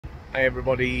Hi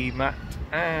everybody, Matt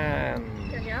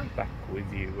and Yeah. back with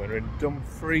you. We're in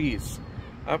Dumfries.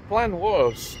 Our plan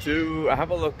was to have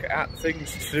a look at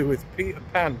things to do with Peter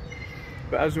Pan,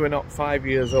 but as we're not 5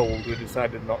 years old, we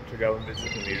decided not to go and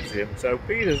visit the museum. So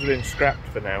Peter's been scrapped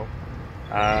for now,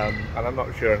 and I'm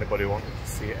not sure anybody wanted to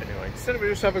see it anyway. Instead, we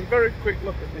just have a very quick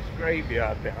look at this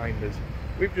graveyard behind us.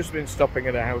 We've just been stopping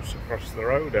at a house across the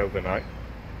road overnight.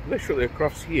 Literally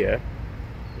across here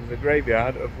is the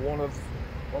graveyard of one of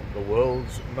the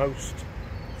world's most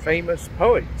famous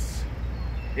poets.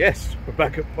 Yes, we're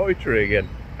back at poetry again.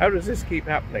 How does this keep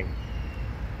happening?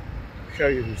 I'll show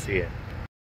you who's here.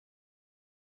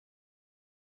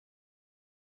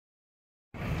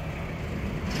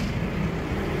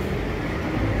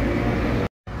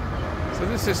 So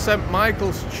this is St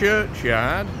Michael's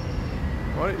churchyard.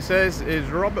 What it says is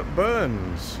Robert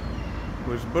Burns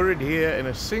was buried here in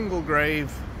a single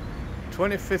grave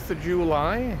 25th of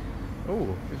July.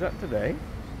 Oh, is that today?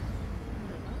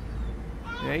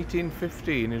 In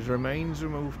 1815, his remains were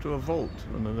moved to a vault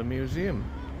under the museum.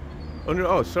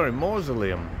 Oh, sorry,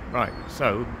 Mausoleum. Right,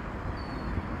 so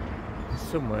it's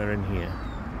somewhere in here.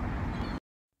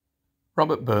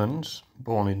 Robert Burns,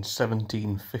 born in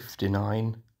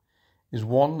 1759, is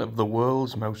one of the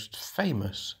world's most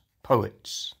famous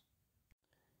poets.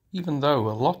 Even though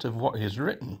a lot of what he has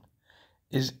written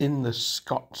is in the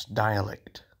Scots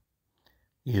dialect.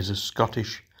 He is a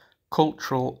Scottish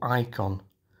cultural icon,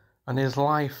 and his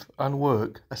life and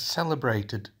work are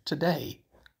celebrated today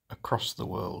across the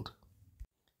world.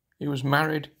 He was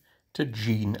married to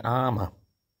Jean Armour.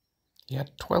 He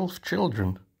had 12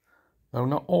 children, though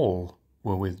not all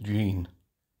were with Jean.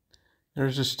 There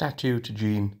is a statue to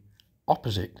Jean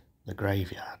opposite the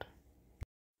graveyard.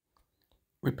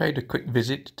 We paid a quick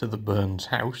visit to the Burns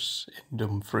house in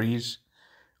Dumfries,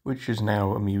 which is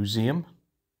now a museum.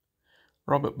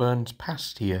 Robert Burns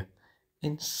passed here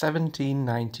in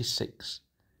 1796,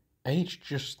 aged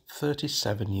just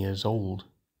 37 years old.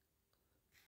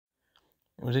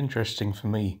 It was interesting for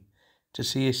me to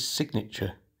see his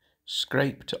signature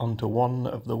scraped onto one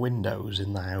of the windows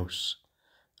in the house,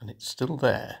 and it's still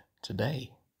there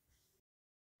today.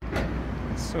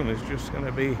 The sun is just going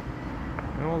to be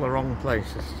in all the wrong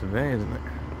places today, isn't it?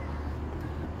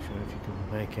 Not sure if you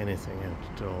can make anything out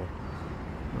at all.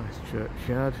 Nice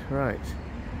churchyard. Right,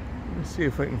 let's see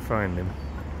if we can find him.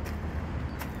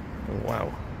 Oh,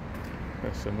 wow,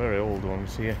 there's some very old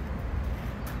ones here.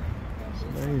 It's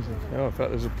amazing. Oh, in fact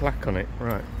there's a plaque on it.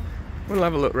 Right, we'll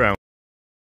have a look round.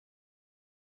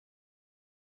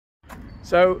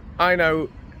 So I know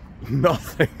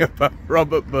nothing about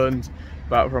Robert Burns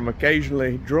apart from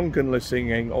occasionally drunkenly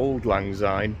singing Auld Lang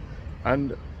Syne,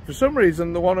 and for some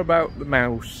reason the one about the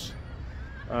mouse.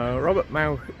 Robert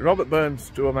Burns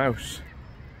to a mouse.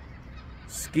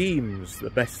 Schemes, the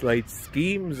best laid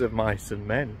schemes of mice and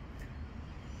men.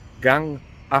 Gang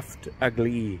aft a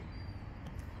glee.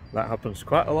 That happens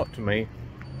quite a lot to me.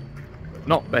 But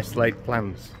not best laid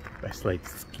plans, best laid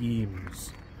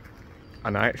schemes.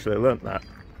 And I actually learnt that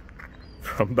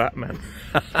from Batman.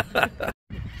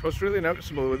 What's really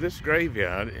noticeable with this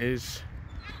graveyard is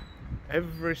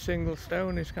every single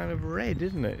stone is kind of red,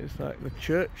 isn't it? It's like the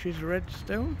church is red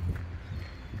stone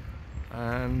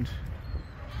and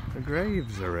the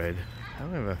graves are red.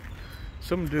 However,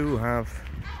 some do have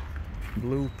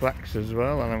blue plaques as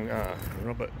well, and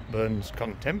Robert Burns'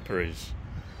 contemporaries,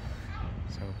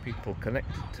 so people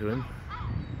connected to him.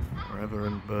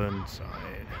 Reverend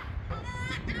Burnside.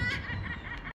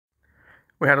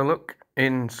 We had a look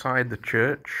inside the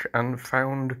church and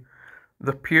found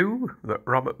the pew that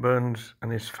Robert Burns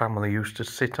and his family used to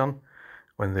sit on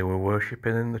when they were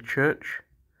worshipping in the church.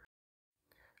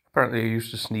 Apparently he used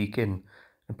to sneak in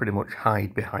and pretty much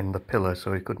hide behind the pillar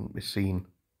so he couldn't be seen.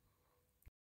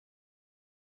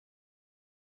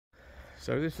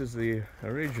 So this is the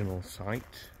original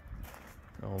site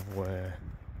of where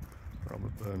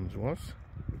Robert Burns was,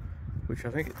 which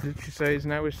I think, did she say is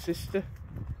now his sister?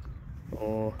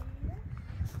 Or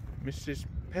Mrs.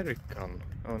 Perricon?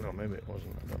 Oh no, maybe it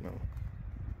wasn't, I don't know.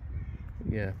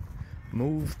 Yeah,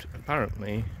 moved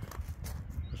apparently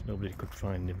because nobody could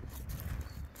find him.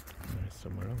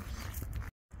 Somewhere else.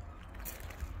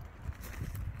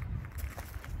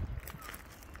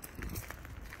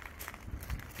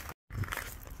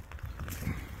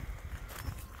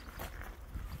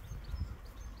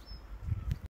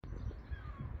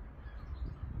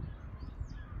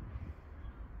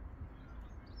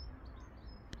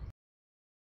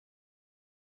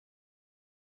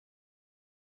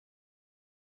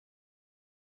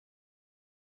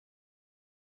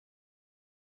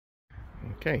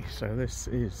 Okay, so this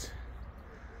is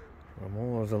a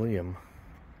mausoleum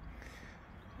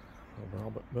of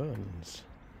Robert Burns.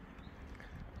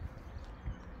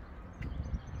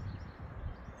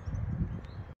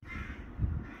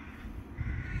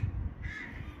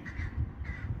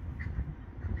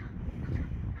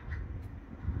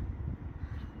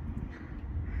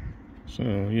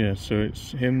 So yeah, so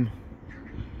it's him,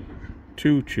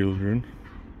 2 children,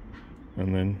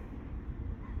 and then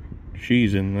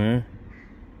she's in there,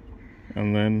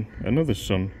 and then another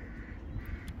son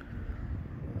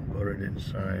buried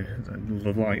inside.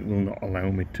 The light will not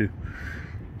allow me to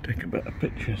take a better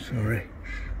picture, sorry.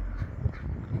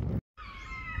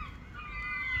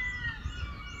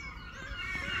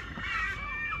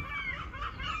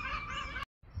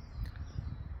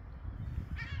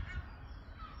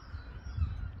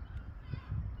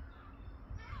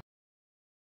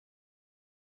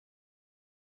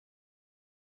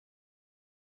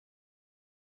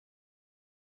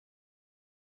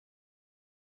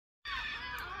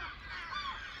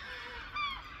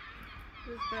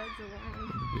 Those birds are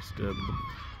loud. Disturb them.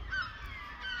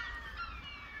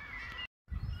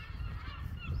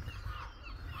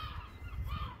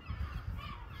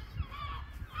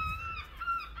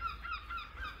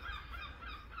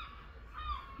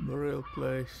 Burial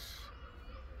place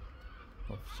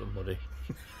of somebody.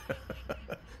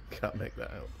 Can't make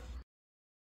that out.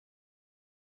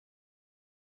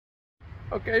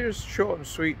 Okay, just short and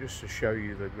sweet, just to show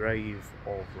you the grave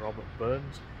of Robert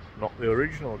Burns. Not the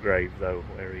original grave though,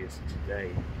 where he is today.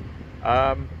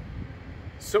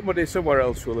 Somebody somewhere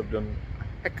else will have done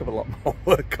a heck of a lot more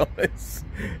work on this.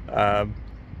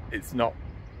 It's not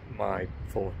my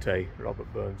forte,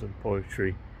 Robert Burns and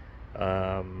poetry.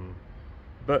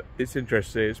 But it's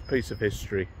interesting, it's a piece of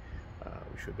history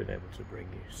we should have been able to bring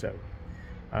you. So,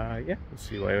 yeah, we'll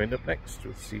see where we end up next.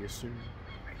 We'll see you soon.